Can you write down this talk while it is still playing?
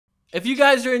If you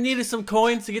guys are in need of some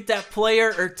coins to get that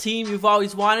player or team you've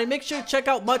always wanted, make sure to check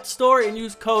out Mutt Store and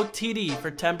use code TD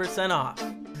for 10% off.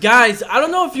 Guys, I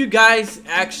don't know if you guys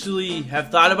actually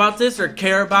have thought about this or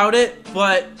care about it,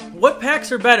 but what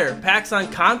packs are better? Packs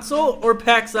on console or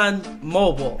packs on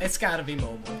mobile? It's gotta be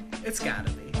mobile. It's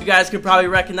gotta be. You guys can probably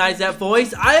recognize that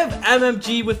voice. I have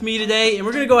MMG with me today, and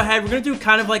we're gonna go ahead. We're gonna do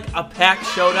kind of like a pack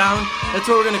showdown. That's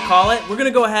what we're gonna call it. We're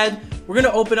gonna go ahead. We're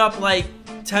gonna open up like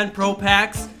 10 pro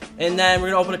packs, and then we're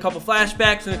gonna open a couple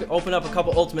flashbacks. We're gonna open up a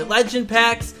couple ultimate legend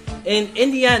packs, and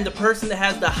in the end, the person that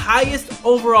has the highest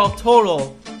overall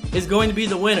total is going to be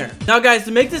the winner. Now, guys,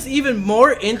 to make this even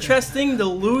more interesting, the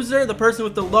loser, the person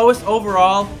with the lowest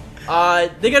overall,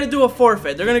 they gotta do a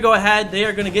forfeit. They're gonna go ahead, they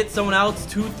are gonna get someone else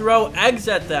to throw eggs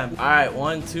at them. Alright,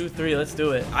 1, 2, 3, let's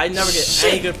do it. I never get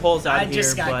any good pulls out here,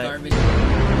 just got but garbage.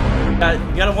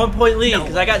 You got a 1-point lead,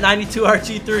 because I got 92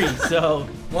 RG3, so.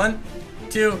 1,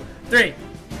 2, 3.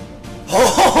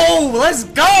 Oh, let's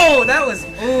go! That was,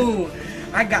 ooh.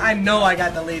 I know I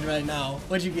got the lead right now.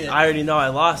 What'd you get? I already know I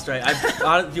lost, right?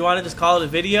 Do you want to just call it a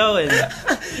video and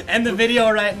end the video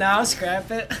right now?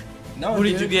 Scrap it. No. Who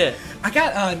did you get? I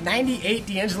got 98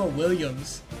 D'Angelo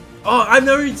Williams. Oh, I've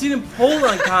never even seen him pull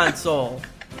on console.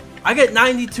 I got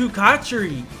 92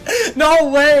 Kachiri. No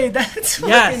way. That's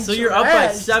yeah. So you're up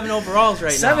by 7 overalls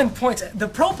right now. 7 points. The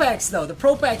pro packs though. The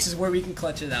pro packs is where we can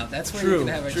clutch it out. That's where we can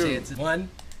have our chances. 1,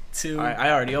 2. All right,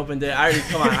 I already opened it.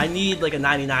 Come on. I need like a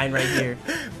 99 right here.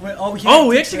 Wait, oh,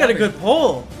 we actually got a good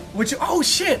pull. Oh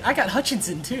shit! I got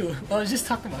Hutchinson too. I was just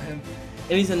talking about him.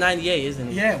 And he's a 98, isn't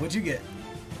he? Yeah. What'd you get?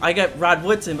 I got Rod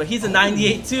Woodson, but he's a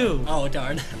 98 too. Oh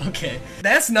darn. Okay.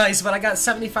 That's nice, but I got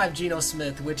 75 Geno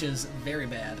Smith, which is very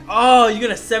bad. Oh, you got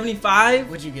a 75?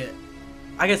 What'd you get?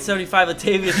 I got 75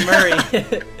 Latavius Murray.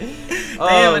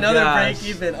 Damn, another break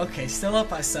even. Okay, still up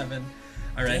by 7.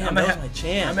 All right, Damn, that was my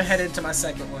chance. I'm gonna head into my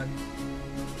second one.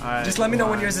 All right, just let me know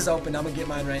when yours is open. I'm gonna get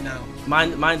mine right now.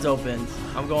 Mine's opened.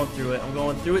 I'm going through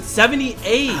it.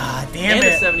 78. Ah, damn and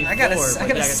it. A 74. I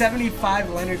got a 75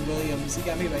 Leonard Williams. He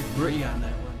got me by 3 on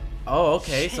that one. Oh,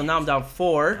 okay. Shit. So now I'm down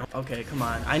 4. Okay, come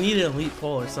on. I need an elite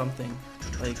pull or something.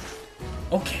 Like.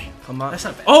 Okay. Come on. That's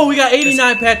not bad. Oh, we got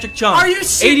 89 Patrick Chung. Are you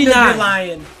serious? 89. You're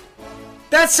lying.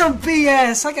 That's some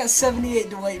BS. I got 78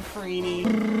 Dwight Freeney.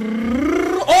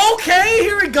 Okay,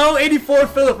 here we go. 84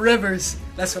 Phillip Rivers.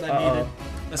 That's what I needed.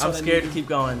 I'm scared to keep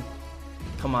going.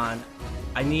 Come on.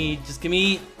 Just give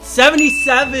me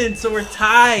 77, so we're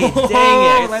tied. Dang it.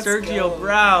 I got Sergio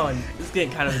Brown. This is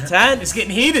getting kind of intense. It's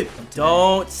getting heated.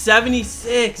 Don't.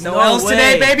 76. No L's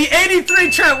today, baby.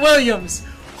 83 Trent Williams.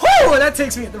 Whoo, that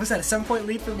takes me. Was that a 7-point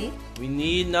lead for me? We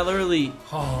need another elite.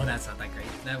 Oh, that's not that great.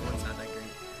 That one's not that great.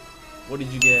 What did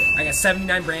you get? I got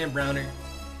 79 Brandon Browner.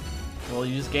 Well,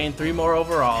 you just gained 3 more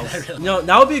overalls. Really? No,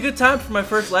 now would be a good time for my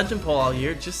first legend pull all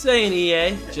year. Just saying,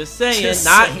 EA. Just saying.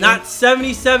 Not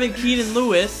 77 Keenan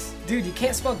Lewis. Dude, you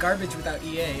can't spell garbage without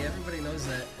EA. Everybody knows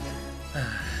that.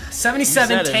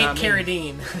 77 Tank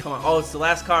Carradine. Come on. Oh, it's the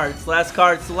last card. It's the last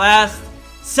card. It's the last.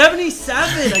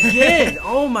 77 again.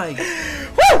 Oh my.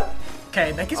 Woo!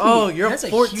 Okay, that gives me. Oh, you're up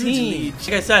 14. Like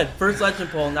I said, first legend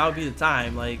pull. Now would be the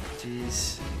time. Like,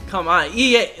 jeez. Come on,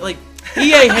 EA. Like,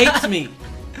 EA hates me.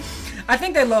 I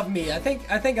think they love me. I think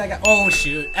I got. Oh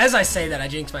shoot! As I say that, I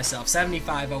jinxed myself.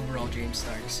 75 overall James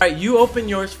Starks. All right, you open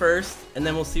yours first, and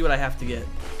then we'll see what I have to get.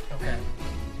 Okay.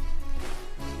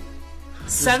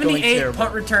 78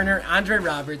 punt returner Andre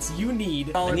Roberts. You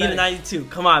need. I need a 92.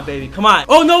 Come on, baby. Come on.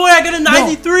 Oh no way! I got a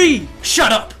 93. No.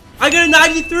 Shut up. I got a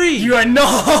 93. You are no.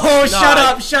 Shut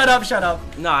up. Shut up. Shut up.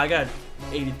 No, I got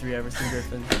 83 Everson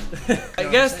Griffin. I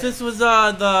guess this was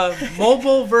the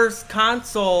mobile versus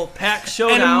console pack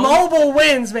showdown. And mobile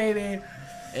wins, baby.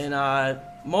 And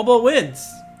mobile wins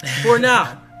for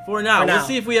now. We'll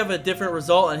see if we have a different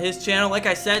result on his channel. Like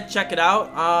I said, check it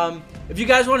out. If you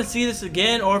guys want to see this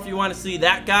again, or if you want to see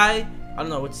that guy, I don't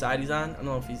know which side he's on. I don't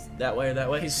know if he's that way or that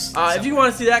way. If you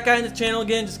want to see that guy in the channel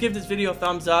again, just give this video a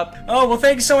thumbs up. Oh, well,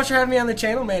 thank you so much for having me on the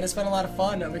channel, man. It's been a lot of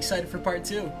fun. I'm excited for part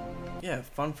 2. Yeah,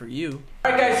 fun for you.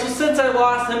 Alright guys, so since I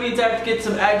lost, that means I have to get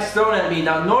some eggs thrown at me.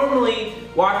 Now normally,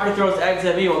 Walker throws eggs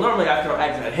at me. Well, normally I throw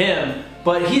eggs at him.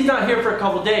 But he's not here for a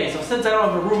couple days. So since I don't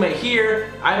have a roommate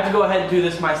here, I have to go ahead and do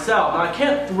this myself. Now I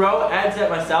can't throw eggs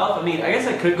at myself. I mean, I guess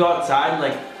I could go outside and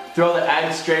like throw the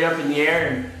eggs straight up in the air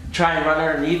and try and run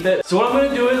underneath it. So what I'm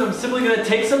going to do is I'm simply going to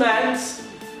take some eggs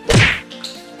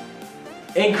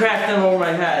and crack them over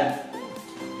my head.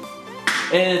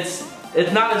 And it's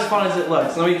not as fun as it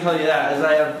looks, let me tell you that, as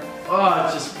I have,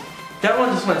 that one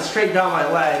just went straight down my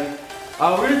leg.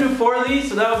 We're gonna do 4 of these,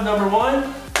 so that was number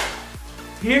 1.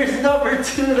 Here's number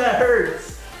 2, that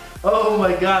hurts. Oh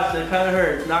my gosh, that kinda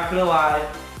hurts, not gonna lie.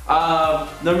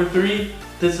 Number 3,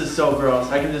 this is so gross.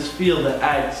 I can just feel the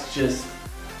eggs just,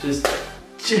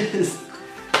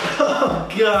 oh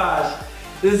gosh,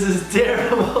 this is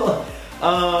terrible.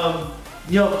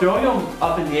 You know, throwing them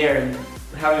up in the air and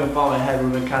having them fall on my head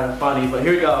would have been kind of funny, but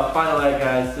here we go, final egg,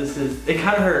 guys. It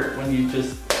kind of hurt when you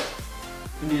just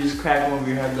crack them over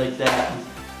your head like that.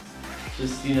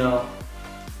 Just, you know,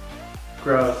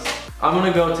 gross. I'm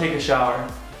gonna go take a shower.